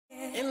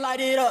and light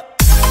it up.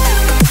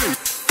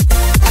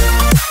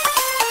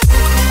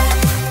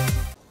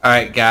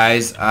 Alright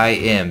guys, I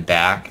am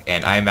back,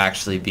 and I'm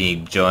actually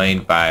being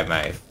joined by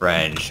my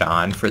friend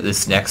Sean for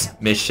this next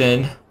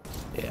mission.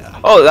 Yeah.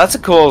 Oh, that's a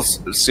cool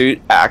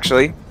suit,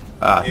 actually.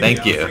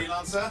 Thank you.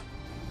 Freelancer,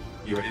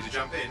 you ready to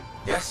jump in?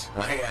 Yes,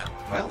 I am.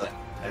 Well then,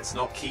 let's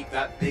not keep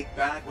that big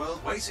bad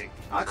world waiting.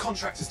 Our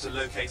contract is to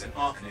locate an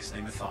Arcanist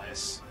named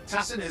Matthias.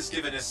 Tassin has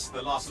given us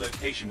the last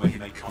location where he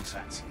made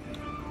contact.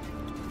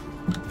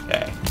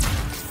 Okay.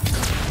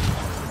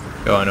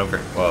 Going over.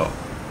 Whoa.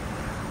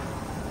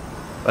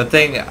 One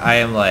thing I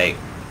am like,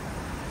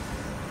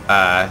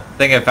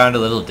 thing I found a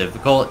little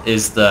difficult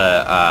is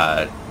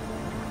the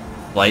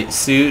flight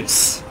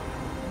suits.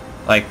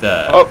 Like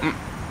the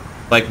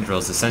flight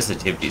controls, the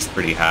sensitivity is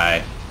pretty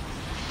high.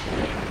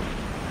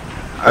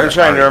 I'm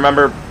trying to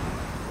remember.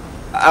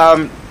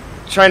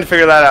 Trying to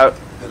figure that out.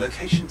 The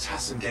location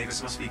Tassin gave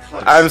us must be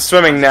close. I'm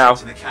swimming now.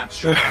 To the camp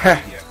straight on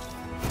radio.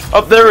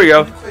 Oh, there we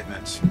go.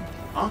 Equipment.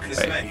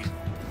 Arcanist made.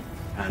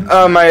 And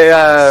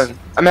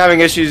I'm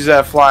having issues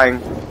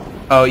flying.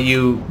 Oh,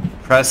 you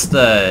press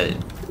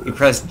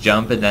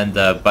jump and then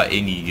the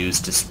button you use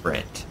to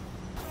sprint.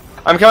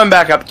 I'm coming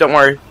back up, don't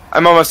worry.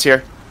 I'm almost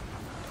here.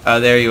 Oh,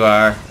 there you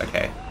are.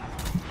 Okay.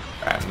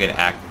 Alright, I'm gonna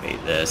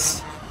activate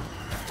this.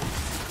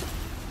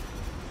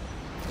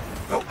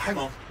 oh, hang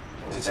on.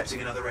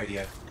 Detecting another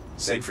radio.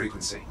 Same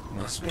frequency.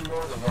 Must be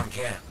more than one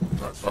camp.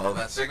 Let's follow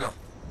that signal.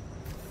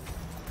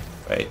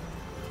 Wait.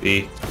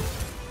 B.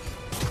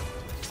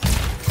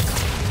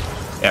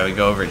 Yeah, we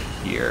go over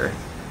here.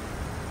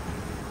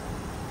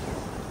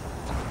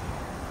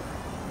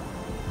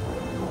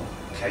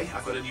 Okay,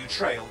 I've got a new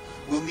trail.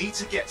 We'll need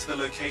to get to the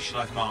location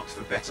I've marked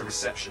for better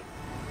reception.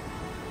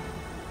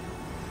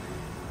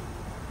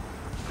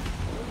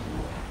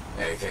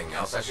 Anything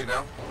else I should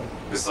know?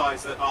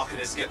 Besides that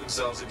Arcanists get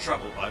themselves in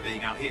trouble by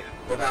being out here.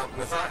 What about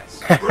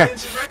Matthias?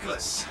 Brilliant and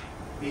reckless.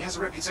 He has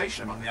a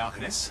reputation among the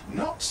Arcanists.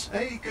 Not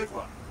a good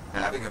one.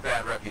 Having a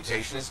bad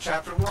reputation is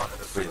chapter 1 of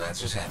the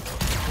Freelancer's Handbook.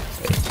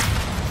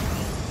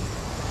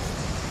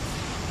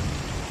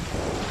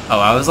 Oh,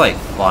 I was like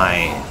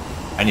flying.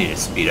 I need to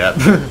speed up.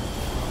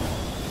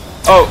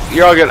 Oh,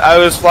 you're all good. I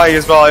was flying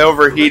as well. I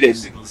overheated.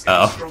 Signals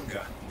Oh. getting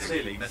stronger.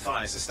 Clearly,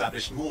 Matthias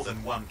established more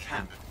than one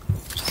camp.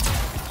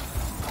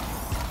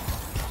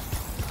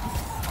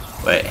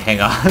 Wait, hang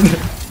on.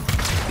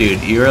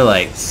 Dude, you were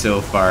like so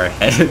far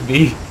ahead of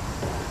me.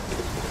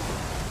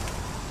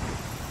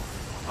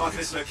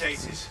 Arcanist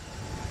located.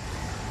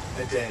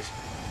 They're dead.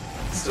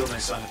 Still no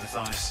sign of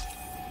Matthias.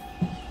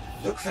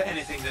 Look for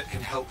anything that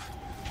can help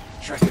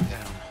track him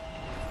down.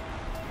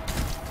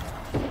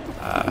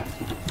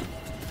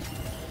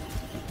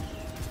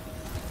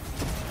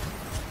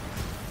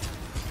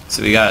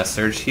 So we gotta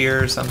search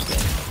here or something?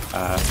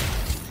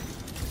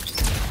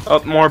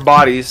 Oh, more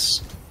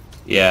bodies.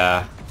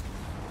 Yeah.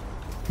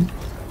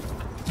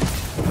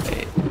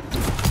 Wait.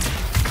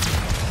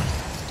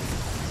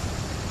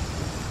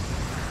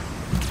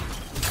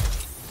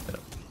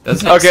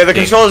 Doesn't it Okay, the stink?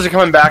 controllers are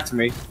coming back to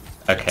me.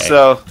 Okay.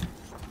 So,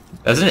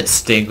 Doesn't it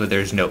stink when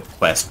there's no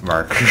quest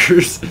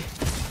markers? You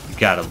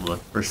gotta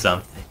look for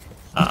something.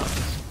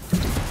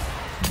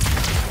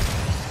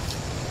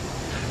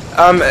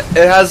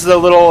 it has the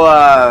little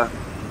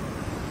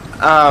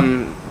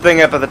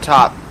thing up at the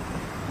top.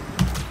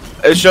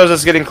 It shows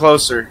us getting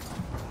closer.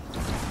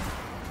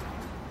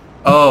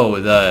 Oh,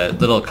 the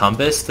little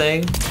compass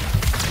thing?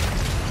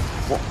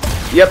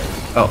 Yep.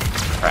 Oh,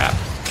 crap.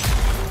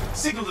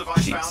 Signal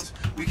device Jeez. found.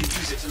 We can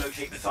use it to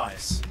locate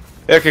Matthias.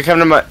 Okay, come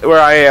to where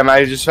I am.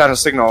 I just found a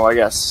signal, I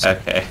guess.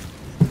 Okay.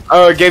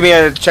 Oh, it gave me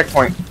a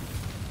checkpoint.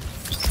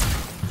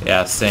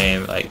 Yeah,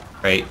 same, like,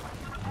 right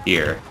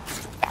here.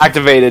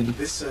 Activated.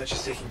 This search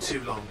is taking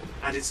too long,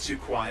 and it's too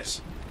quiet.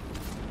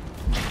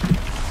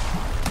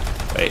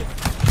 Wait.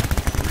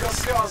 We've got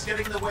scars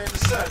getting in the way of the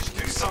search.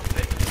 Do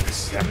something. The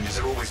scavengers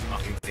are always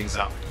mucking things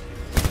up.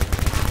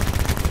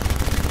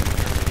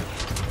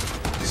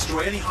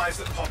 Destroy any hives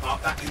that pop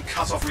up. That can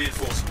cut off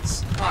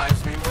reinforcements.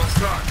 Hives mean more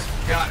stars.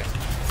 Got it.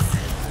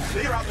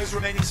 Clear out those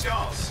remaining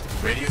scars.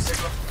 Radio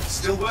signal?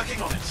 Still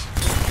working on it.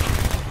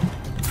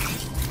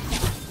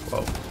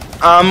 Whoa.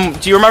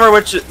 Do you remember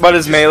what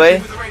is melee?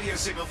 With the radio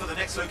signal for the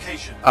next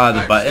location.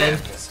 The button?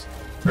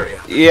 Hurry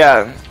up.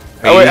 Yeah.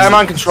 Oh wait, I'm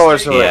on controller,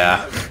 so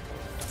Yeah.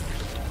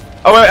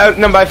 Oh wait,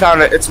 no, but I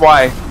found it. It's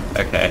Y.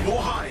 Okay.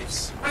 More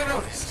hives. I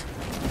noticed.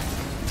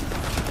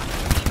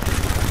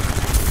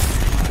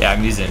 Yeah,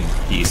 I'm using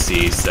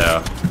PC,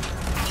 so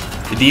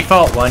the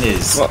default one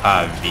is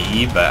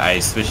V, but I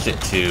switched it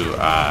to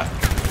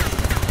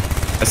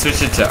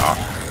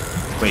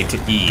to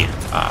E.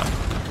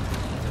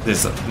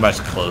 This is much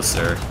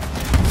closer.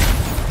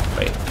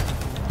 Wait.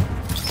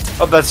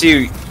 Oh, that's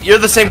you. You're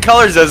the same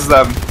colors as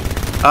them.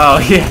 Oh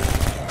yeah,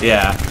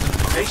 yeah.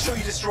 Make sure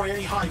you destroy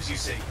any hives you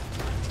see.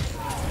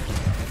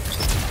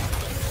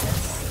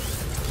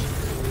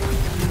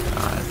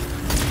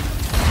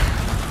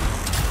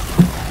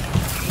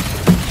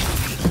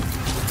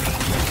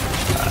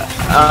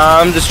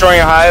 I'm destroying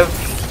a hive.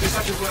 Just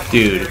have to work on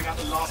Dude. clearing out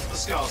the last of the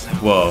scars scars now.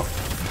 Whoa.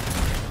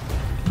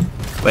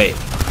 Wait,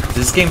 does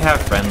this game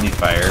have friendly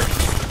fire?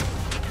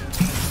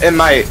 It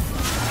might.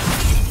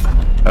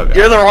 Okay.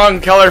 You're the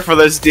wrong color for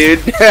this,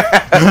 dude.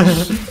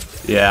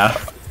 Yeah.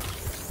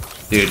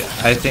 Dude,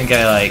 I think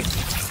I like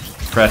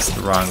pressed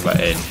the wrong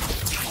button.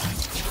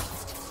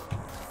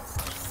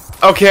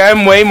 Okay,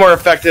 I'm way more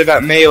effective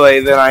at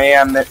melee than I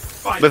am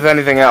with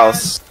anything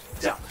else.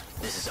 Done.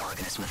 This is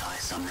Organist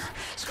Matthias Sumner.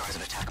 Scars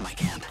have attacked my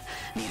camp.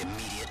 Need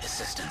immediate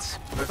assistance.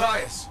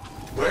 Matthias,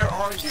 where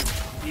are you?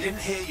 He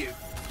didn't hear you.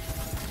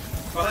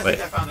 Well, I Wait.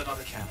 think I found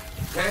another camp.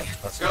 Okay,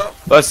 let's go.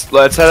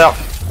 Let's head out.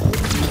 Is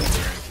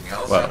there anything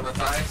else Well. on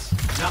Matthias?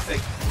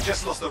 Nothing.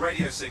 Just lost the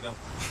radio signal.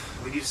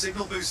 We need a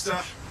signal booster.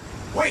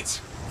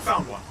 Wait!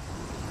 Found one.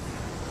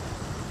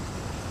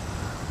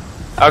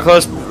 How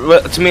close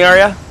to me are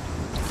ya?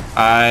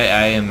 I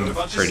am Got a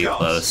bunch of pretty scars.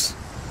 close.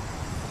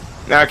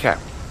 Okay.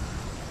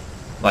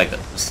 Like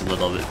just a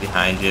little bit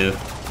behind you.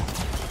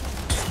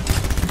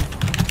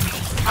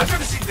 I've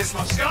never seen this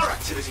much scar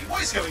activity.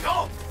 What is going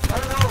on? I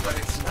don't know, but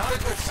it's not a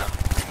good sign.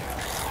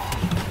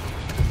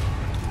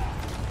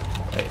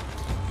 Wait.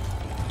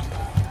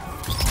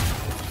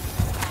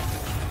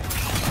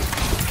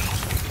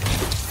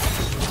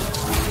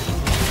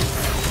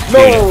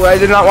 No, I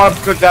did not want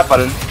to click that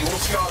button. More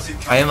scars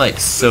incoming. I am like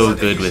so Looks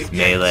like good they're with using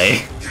melee.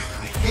 gates.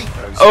 I hate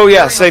those. Oh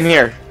yeah, same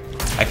here.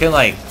 I can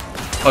like,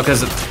 oh,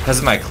 because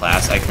of my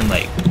class, I can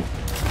like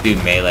do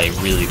melee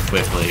really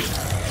quickly.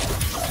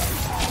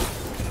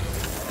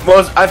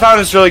 Well, I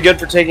found it's really good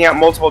for taking out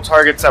multiple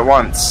targets at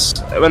once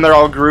when they're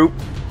all grouped.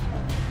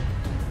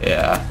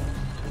 Yeah.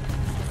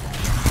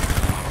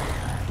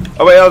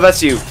 Oh wait, oh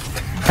that's you.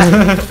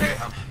 Okay,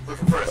 I'm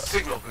looking for a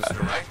signal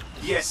booster, right?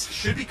 Yes,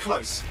 should be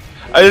close.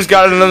 I just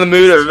got into the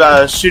mood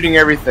of shooting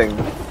everything.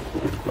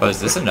 Oh, is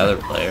this another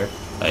player?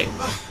 Like,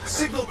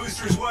 Signal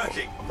booster is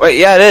working. Wait,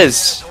 yeah, it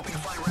is. Hoping to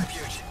find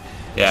refuge.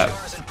 yeah.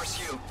 Scars in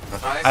pursuit.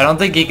 Matthias? I don't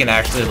think he can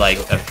actually like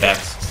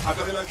affect I've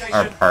got a location.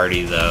 our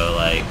party though.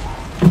 Like,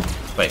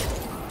 wait,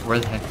 where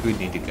the heck do we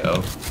need to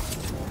go?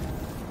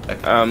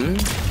 Okay.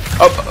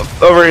 Oh,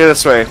 over here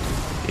this way.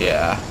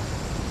 Yeah.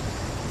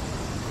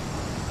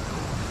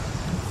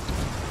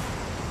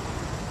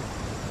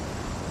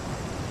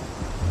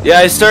 Yeah,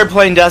 I started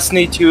playing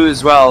Destiny 2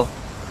 as well.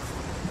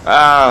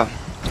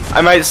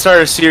 I might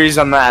start a series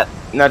on that.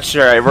 Not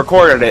sure. I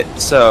recorded it,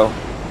 so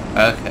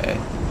Okay.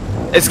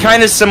 it's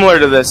kind of similar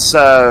to this.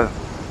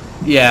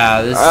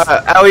 Yeah. This.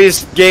 At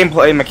least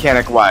gameplay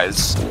mechanic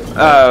wise,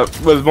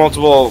 with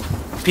multiple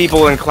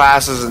people in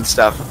classes and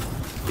stuff,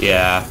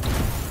 Yeah.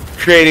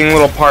 creating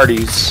little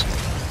parties.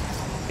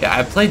 Yeah.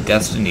 I played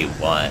Destiny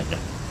 1.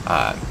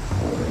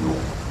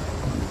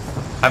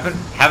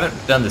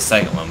 Haven't done the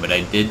second one, but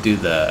I did do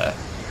the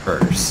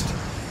first.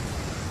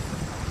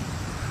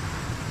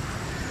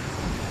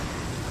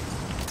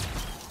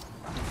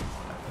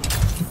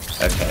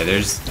 Okay,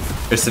 there's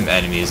some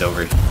enemies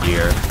over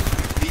here.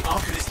 The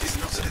Arcanist is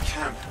not at the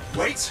camp.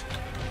 Wait!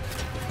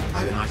 I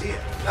have an idea.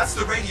 That's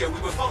the radio we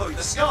were following.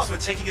 The scars were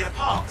taking it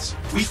apart.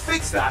 We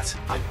fixed that.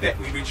 I bet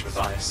we reach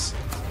Matthias.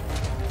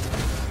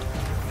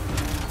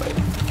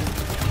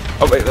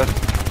 Oh wait,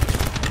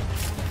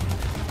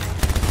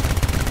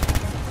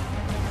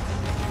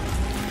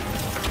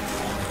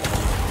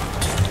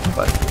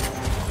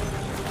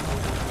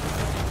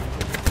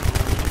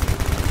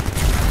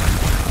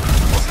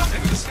 What's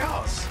happening with the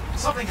scars?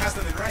 Something has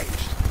them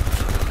enraged.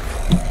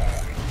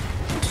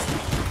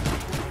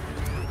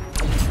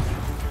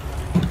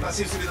 That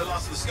seems to be the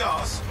last of the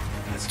scars.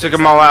 Let's Took fix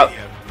them all that out.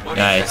 radio. What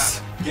do you Nice.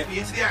 have? Get me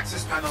into the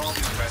access panel. I'll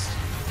do the rest.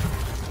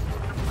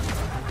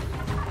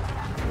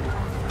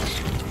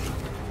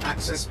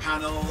 Access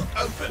panel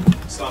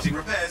open. Starting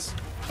repairs.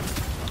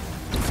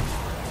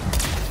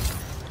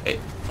 Hey,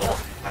 Oh,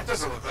 that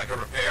doesn't look like a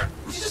repair.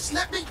 Would you just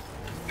let me?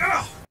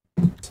 Ugh.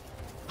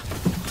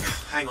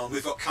 Hang on,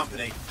 we've got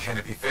company. Can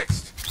it be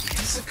fixed?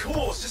 Yes, of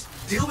course. Just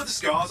deal with the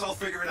scars. I'll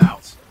figure it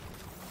out.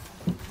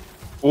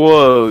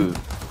 whoa!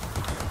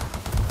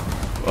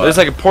 There's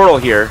like a portal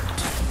here.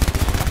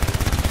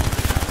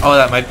 oh,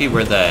 that might be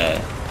where the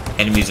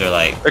enemies are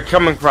like They're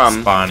coming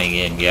from. spawning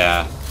in.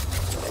 Yeah.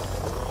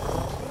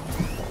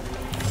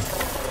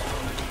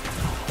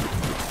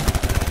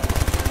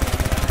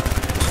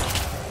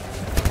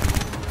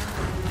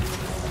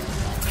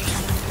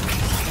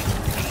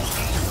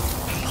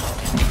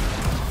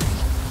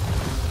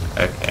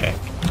 Okay.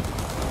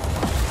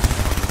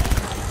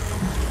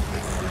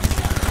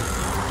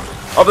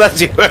 Oh,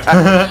 that's you.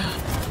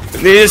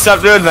 Need to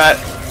stop doing that.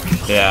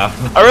 Yeah.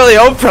 I really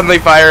hope friendly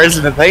fire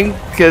isn't a thing,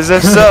 because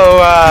if so,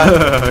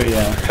 Oh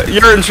yeah.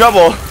 you're in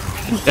trouble.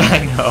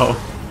 I know.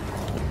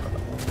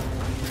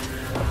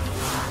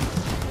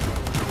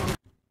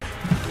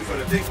 We've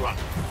got a big one.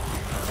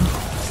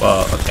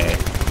 Well, okay.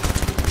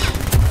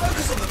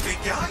 Focus on the big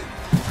guy.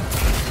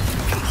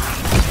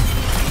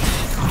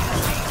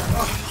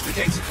 Oh, the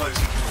gates are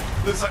closing.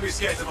 Looks like we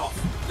scared them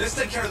off. Let's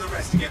take care of the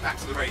rest and get back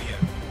to the radio.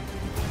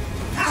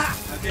 Ha!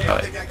 Okay,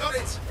 I think I got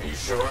it. Are you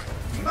sure?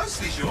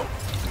 Mostly sure.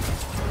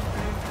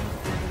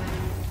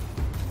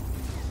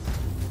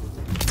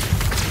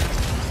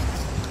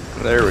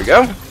 There we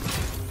go.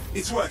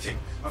 It's working.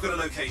 I've got a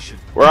location.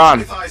 We're on.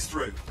 Matthias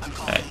through. I'm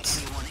calling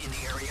anyone in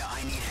the area.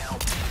 I need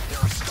help. There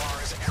are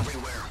scars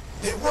everywhere.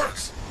 It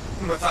works!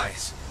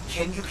 Matthias,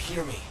 can you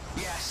hear me?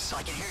 Yes,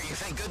 I can hear you.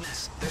 Thank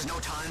goodness. There's no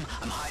time.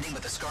 I'm hiding,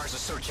 but the scars are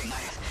searching.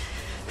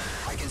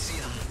 I can see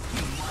them.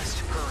 You must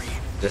hurry.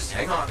 Just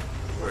hang on.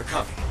 We're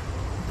coming.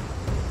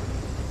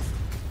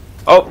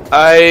 Oh,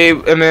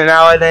 I am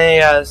now in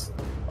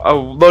a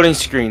loading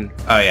screen.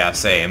 Oh yeah,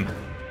 same.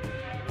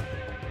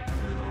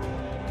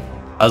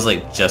 I was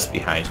like just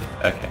behind you.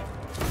 Okay.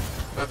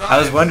 I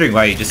was wondering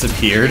why you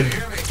disappeared. Can you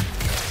hear me?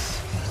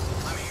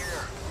 I'm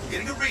here.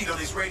 Getting a read on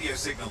his radio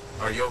signal.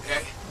 Are you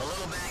okay? A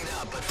little banged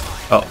up, but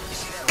fine. Oh, You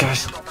see that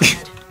gosh. road up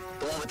ahead?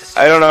 The one with the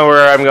I don't know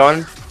where I'm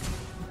going.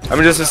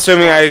 I'm just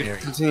assuming I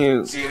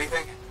continue. See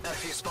anything? Got a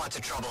few spots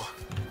of trouble.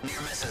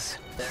 Near misses.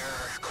 They're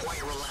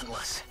quite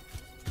relentless.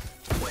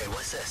 Wait,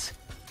 what's this?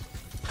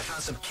 I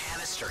found some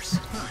canisters.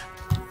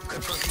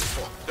 Could prove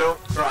useful.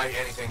 Don't try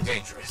anything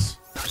dangerous.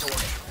 Not to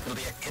worry. It'll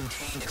be a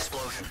contained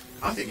explosion.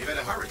 I think you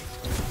better hurry.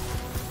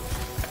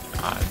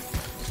 God.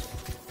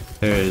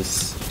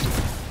 There's.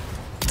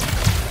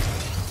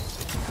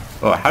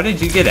 Oh, how did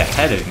you get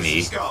ahead of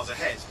me? Scars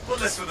ahead. One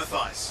less for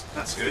Matthias.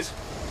 That's good.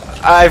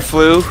 I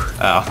flew.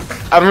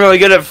 Oh, I'm really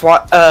good at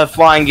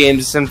flying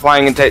games and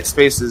flying in tight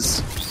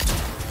spaces.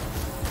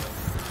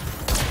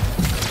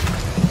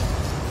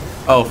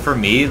 oh, for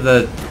me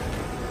the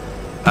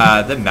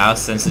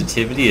mouse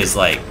sensitivity is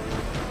like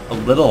a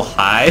little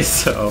high,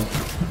 so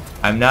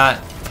I'm not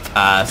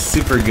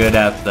super good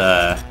at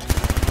the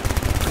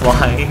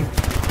flying.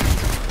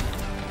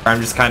 I'm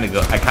just kind of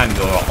I kind of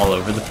go all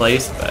over the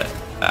place, but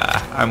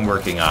I'm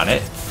working on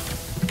it.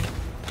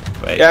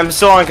 Wait. Yeah, I'm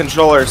still on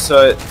controller,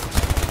 so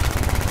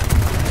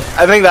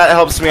I think that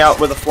helps me out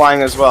with the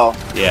flying as well.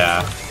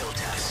 Yeah. Field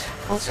test.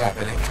 What's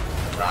happening?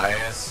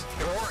 Matthias?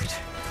 You're worried.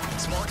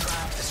 Small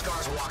trap. The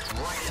scars walked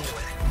right into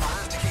it. I'll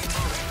have to keep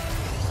moving.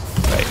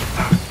 Wait.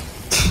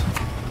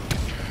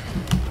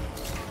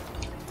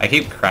 I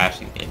keep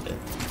crashing into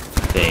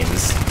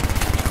things.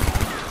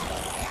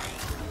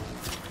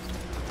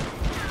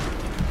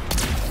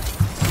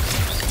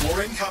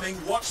 More incoming.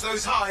 Watch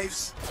those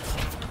hives.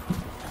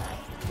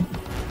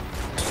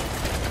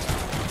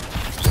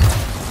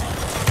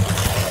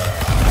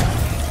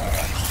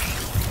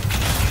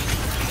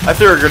 I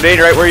threw a grenade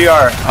right where you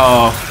are.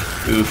 Oh,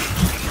 oof.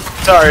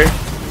 Sorry.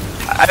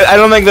 I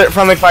don't think that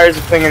friendly fire is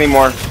a thing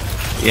anymore.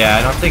 Yeah,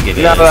 I don't think it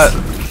is. No,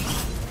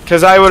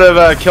 because I would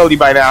have killed you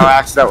by now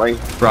accidentally.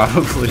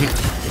 Probably.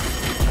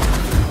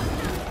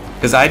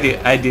 Because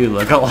I do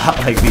look a lot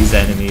like these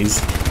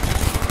enemies.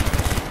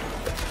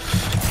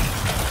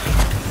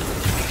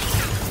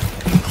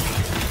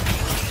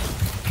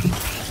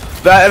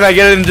 That and I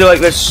get into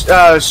like this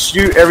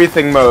shoot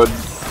everything mode.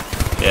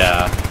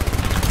 Yeah.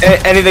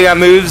 Anything that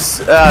moves,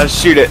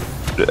 shoot it.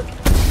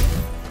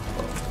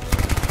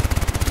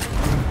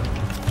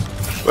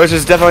 Which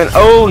is definitely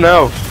oh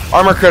no,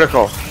 armor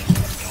critical.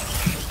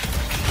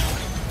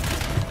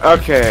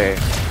 Okay,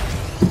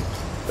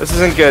 this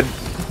isn't good.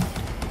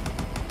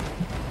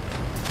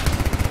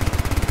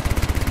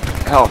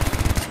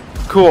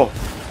 Health, cool.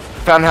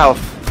 Found health.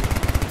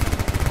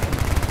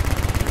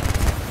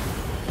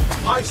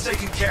 Hives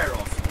taken care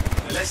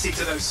of. Now let's see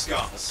to those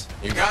scars.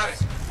 You got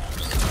it.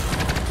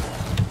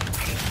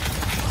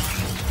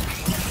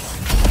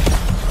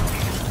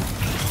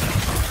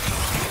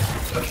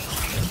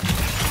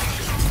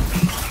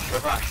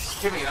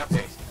 Matthias, give me an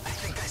update. I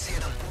think I see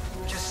them.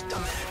 Just a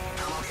minute.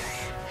 I'm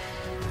okay.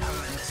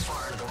 Haven't been this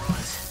far into the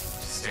ruins.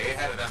 Stay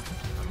ahead of them.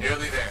 I'm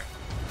nearly there.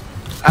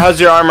 How's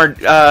your armor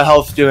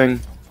health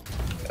doing?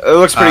 It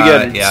looks pretty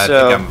good. Yeah,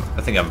 so.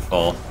 I think I'm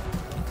full.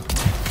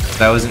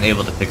 I wasn't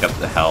able to pick up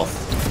the health.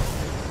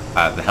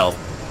 The health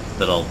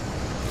little.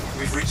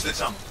 We've reached the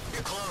tunnel.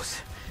 You're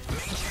close. Main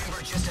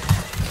chamber just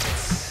ahead.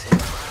 It's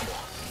incredible.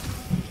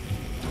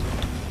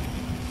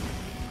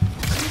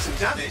 See some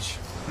damage.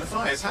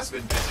 Matthias has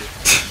been busy.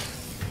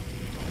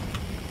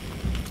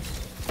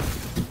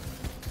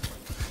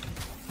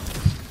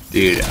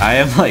 Dude, I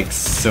am like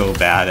so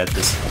bad at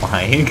this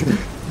flying.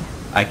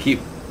 I keep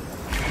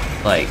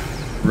like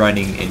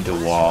running into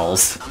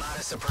walls. I'm out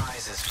of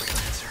surprises,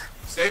 freelancer.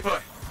 Stay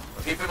put.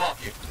 We'll keep him off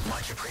you.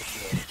 Much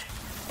appreciated.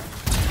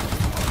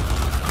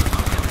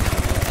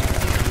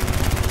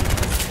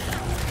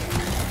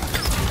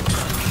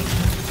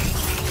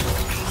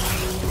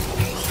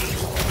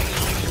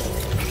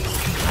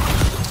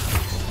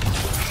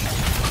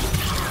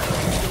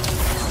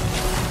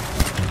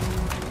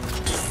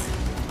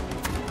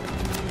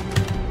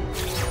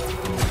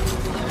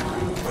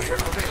 Where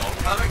are they all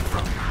coming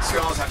from?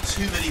 Scars have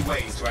too many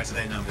ways to add to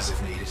their numbers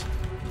if needed.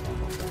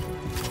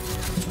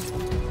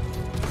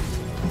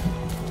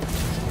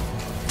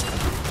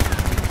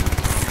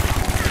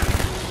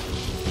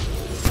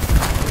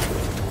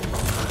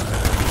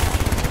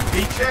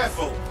 Be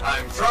careful.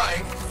 I'm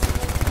trying.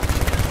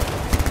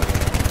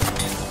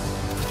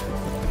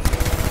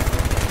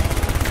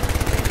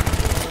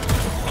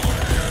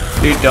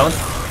 Dude, don't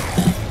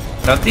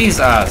these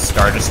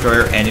Star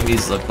Destroyer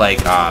enemies look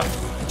like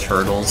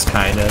turtles,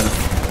 kind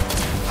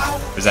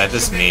of? Or is that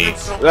just me?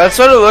 That's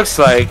what it looks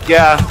like,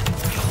 yeah.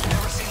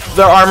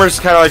 Their armor's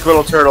kind of like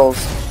little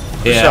turtles.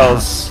 Yeah.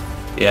 Shells.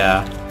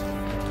 Yeah.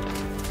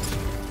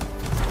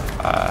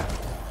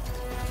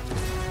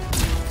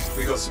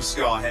 We got some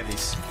Scar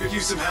heavies. Could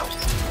use some help.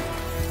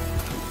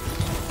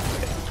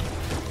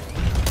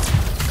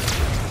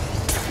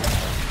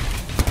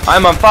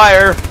 I'm on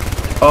fire.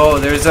 Oh,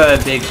 there's a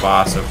big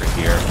boss over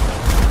here.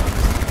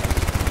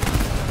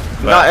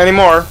 Not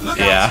anymore.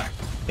 Yeah. I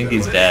think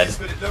he's dead.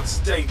 But it looks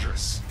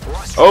dangerous.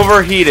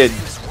 Overheated.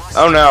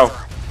 Oh no.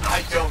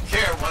 I don't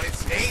care what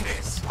its name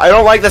is. I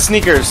don't like the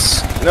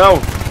sneakers.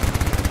 No.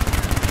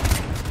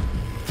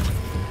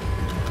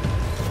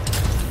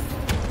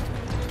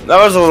 That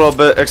was a little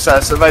bit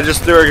excessive. I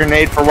just threw a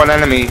grenade for one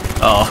enemy.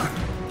 Oh.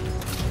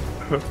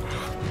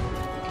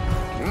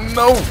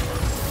 No.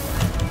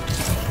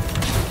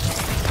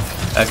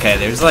 Okay,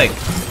 there's like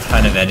a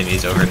ton of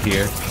enemies over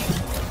here.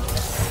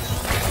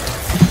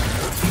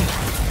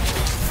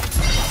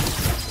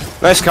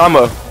 Nice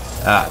combo.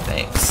 Ah,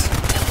 thanks.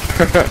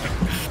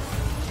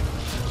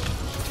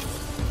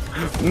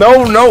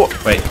 No, no.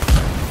 Wait.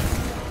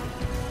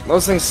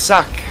 Those things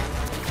suck.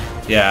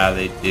 Yeah,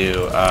 they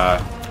do.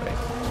 Wait.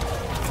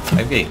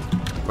 I'm getting...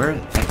 Where the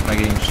heck am I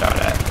getting shot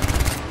at?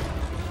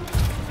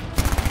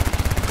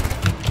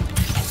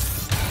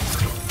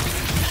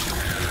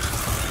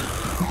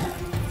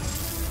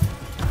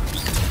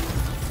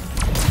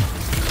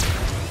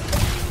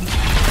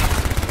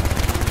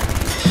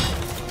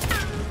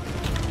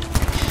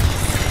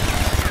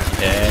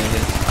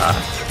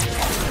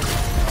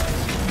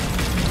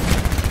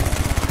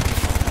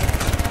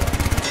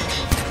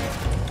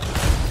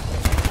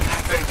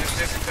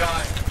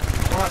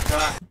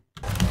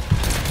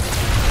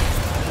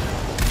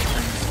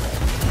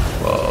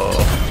 Whoa.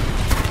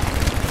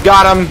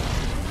 Got him.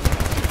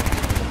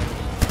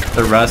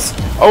 The rust.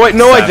 Oh wait,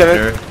 no, I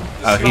scepter. didn't.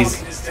 Oh,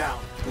 he's... Is down.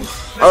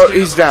 Oh,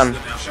 he's down.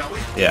 Now, shall we?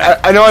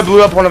 Yeah. I know I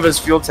blew up one of his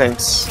fuel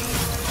tanks.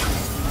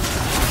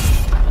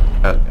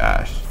 Oh,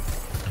 gosh.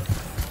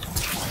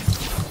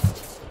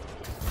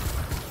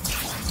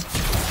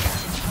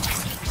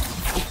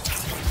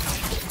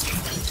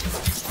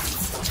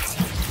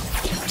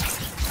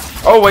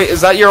 Oh wait, is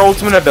that your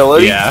ultimate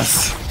ability?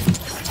 Yes.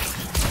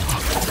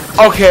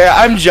 Okay,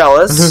 I'm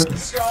jealous.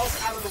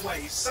 Scar's out of the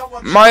way.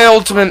 Someone My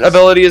ultimate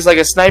ability is like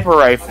a sniper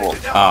rifle.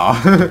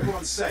 Oh.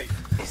 Everyone's safe.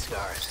 These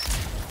scars.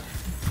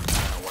 I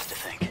don't know what to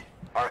think.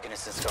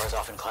 Arcanists and scars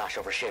often clash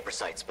over shaper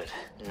sites, but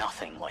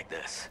nothing like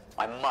this.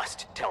 I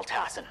must tell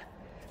Tassin.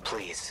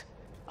 Please.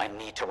 I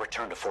need to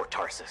return to Fort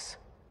Tarsus.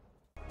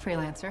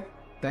 Freelancer.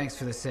 Thanks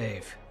for the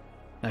save.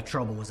 That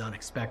trouble was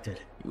unexpected.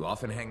 You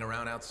often hang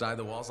around outside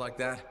the walls like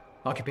that?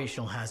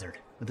 Occupational hazard,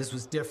 but this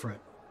was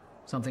different.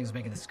 Something's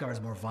making the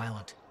scars more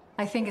violent.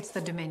 I think it's the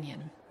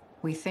Dominion.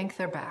 We think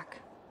they're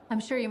back.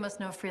 I'm sure you must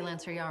know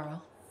Freelancer Yarrow.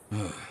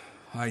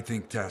 I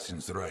think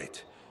Tassin's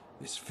right.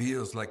 This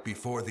feels like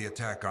before the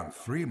attack on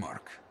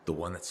Freemark. The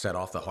one that set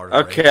off the heart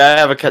Okay, I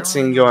have a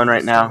cutscene going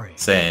right now.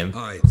 Same.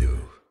 I do.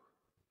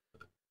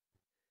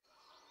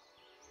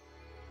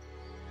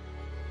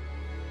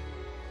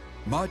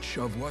 Much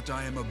of what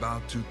I am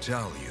about to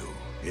tell you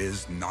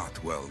is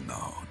not well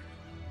known.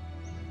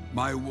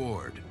 My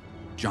ward,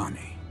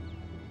 Johnny,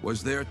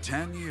 was there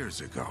 10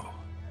 years ago.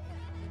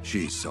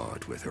 She saw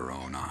it with her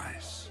own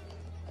eyes.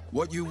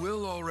 What you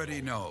will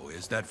already know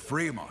is that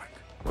Freemark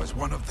was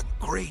one of the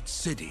great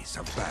cities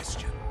of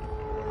Bastion.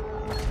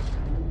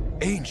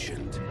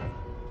 Ancient,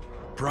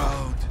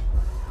 proud,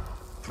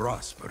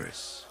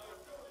 prosperous.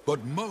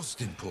 But most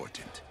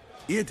important,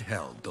 it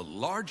held the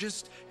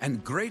largest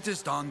and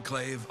greatest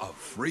enclave of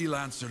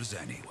freelancers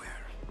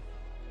anywhere.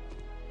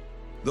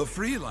 The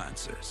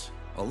freelancers,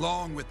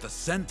 along with the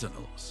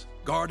Sentinels,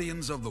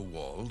 guardians of the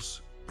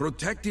walls,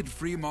 protected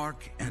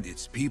Freemark and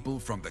its people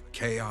from the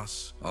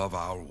chaos of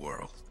our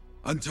world.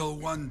 Until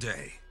one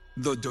day,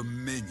 the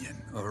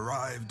Dominion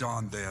arrived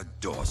on their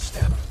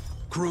doorstep.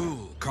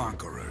 Cruel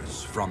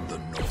conquerors from the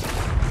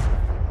north.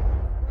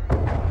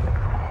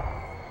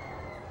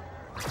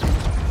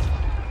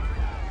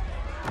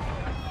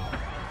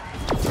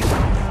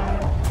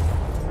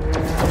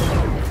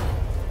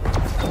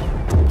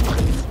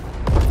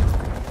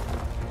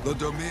 The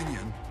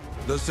Dominion,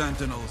 the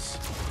Sentinels,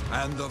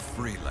 and the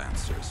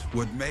Freelancers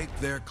would make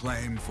their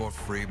claim for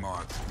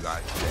Freemark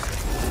that day.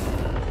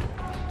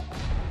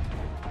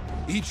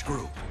 Each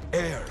group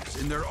heirs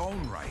in their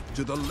own right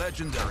to the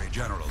legendary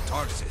General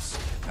Tarsus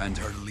and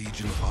her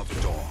Legion of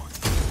Dawn.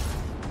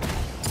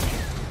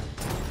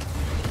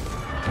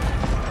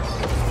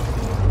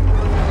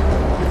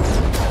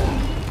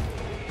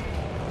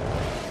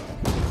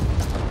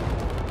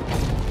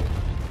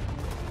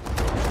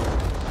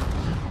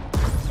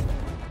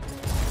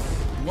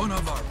 One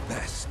of our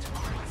best,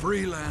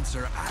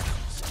 Freelancer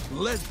Adams,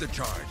 led the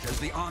charge as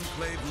the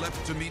Enclave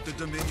left to meet the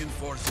Dominion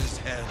forces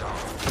head-on.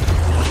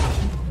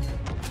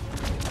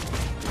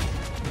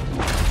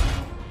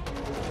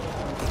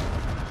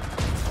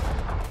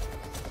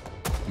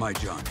 My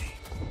Johnny,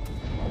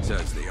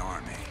 says the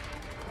army,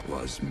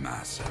 was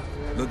massive.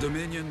 The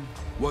Dominion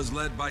was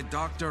led by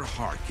Dr.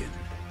 Harkin,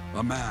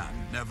 a man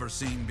never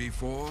seen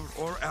before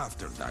or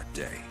after that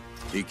day.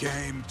 He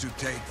came to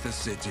take the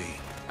city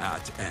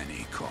at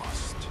any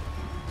cost.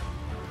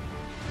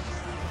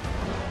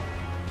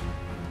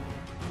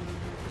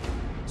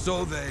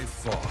 So they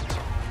fought,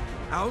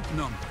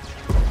 outnumbered,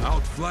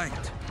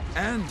 outflanked,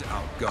 and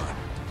outgunned.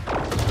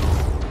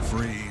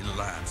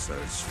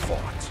 Freelancers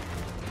fought.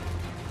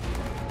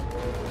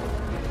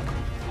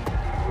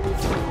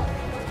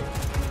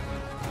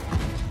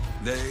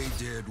 They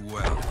did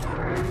well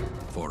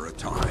for a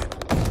time.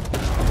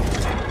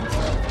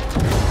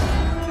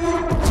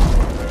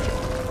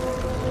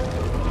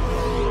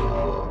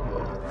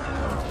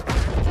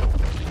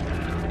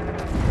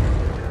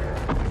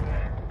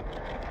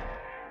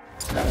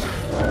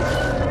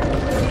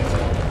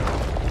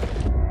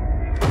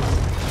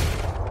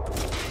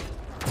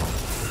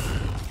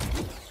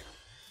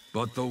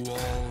 But the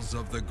walls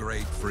of the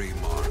Great Free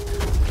Mark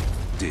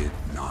did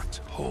not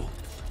hold.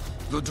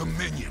 The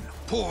Dominion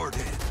poured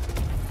in.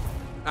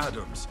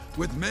 Adams,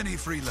 with many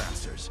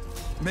freelancers,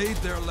 made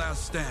their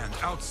last stand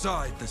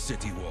outside the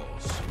city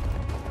walls.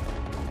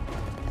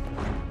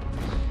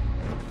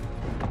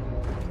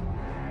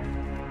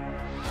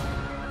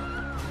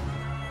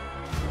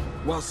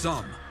 While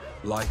some,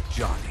 like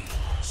Johnny,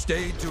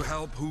 stayed to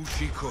help who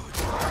she could.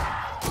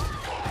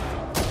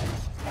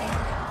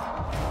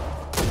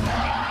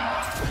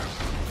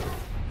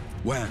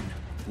 When,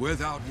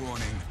 without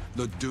warning,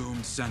 the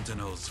doomed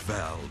Sentinels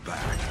fell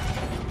back.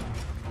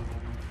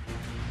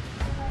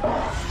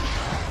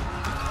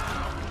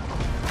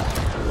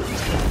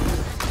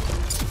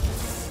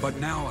 But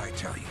now I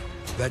tell you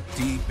that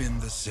deep in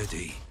the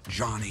city,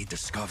 Johnny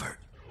discovered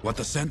what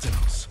the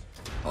Sentinels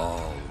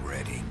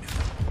already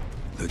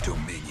knew. The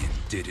Dominion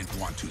didn't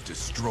want to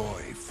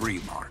destroy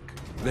Freemark.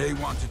 They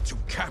wanted to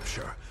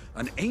capture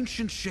an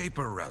ancient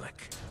Shaper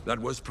relic that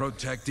was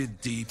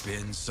protected deep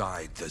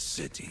inside the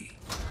city.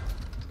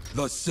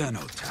 The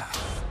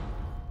Cenotaph.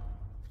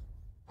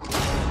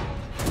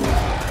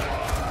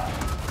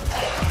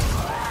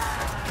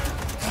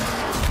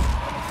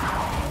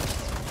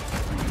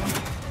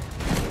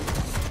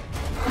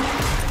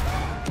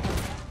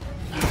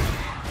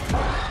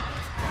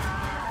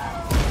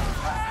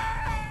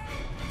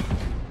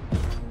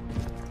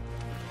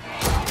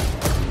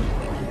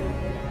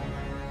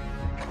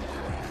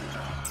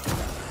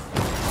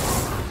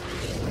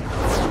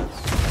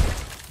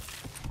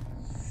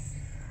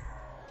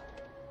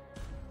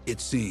 It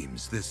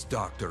seems this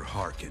Dr.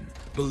 Harkin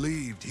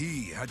believed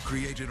he had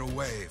created a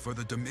way for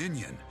the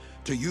Dominion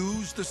to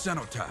use the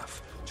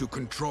Cenotaph to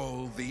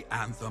control the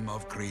Anthem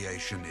of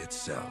creation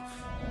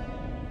itself.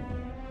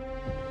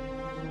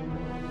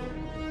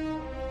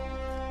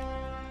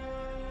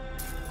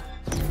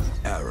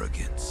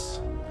 Arrogance.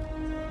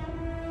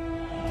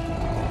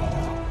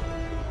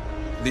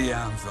 The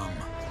Anthem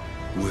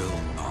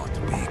will not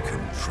be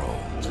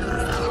controlled.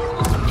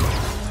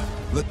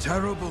 The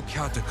terrible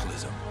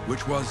cataclysm,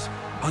 which was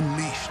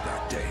unleashed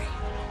that day,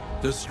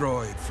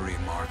 destroyed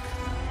Freemark,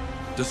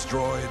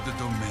 destroyed the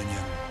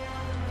Dominion,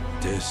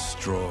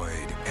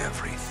 destroyed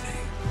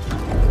everything.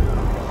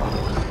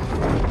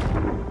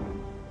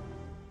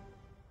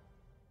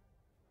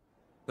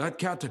 That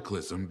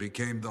cataclysm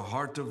became the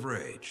Heart of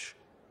Rage.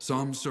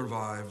 Some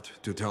survived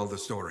to tell the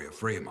story of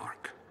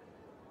Freemark,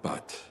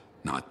 but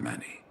not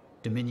many.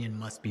 Dominion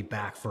must be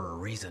back for a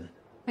reason.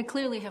 I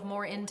clearly have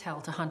more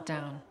intel to hunt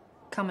down.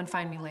 Come and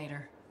find me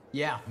later.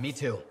 Yeah, me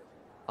too.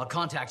 I'll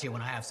contact you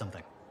when I have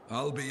something.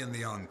 I'll be in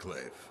the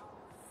Enclave.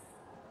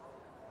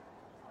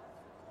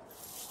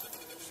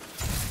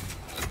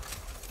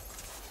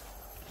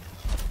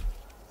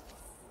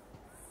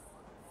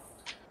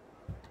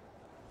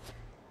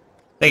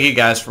 Thank you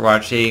guys for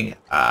watching.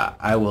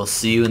 I will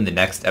see you in the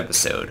next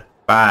episode.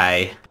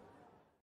 Bye.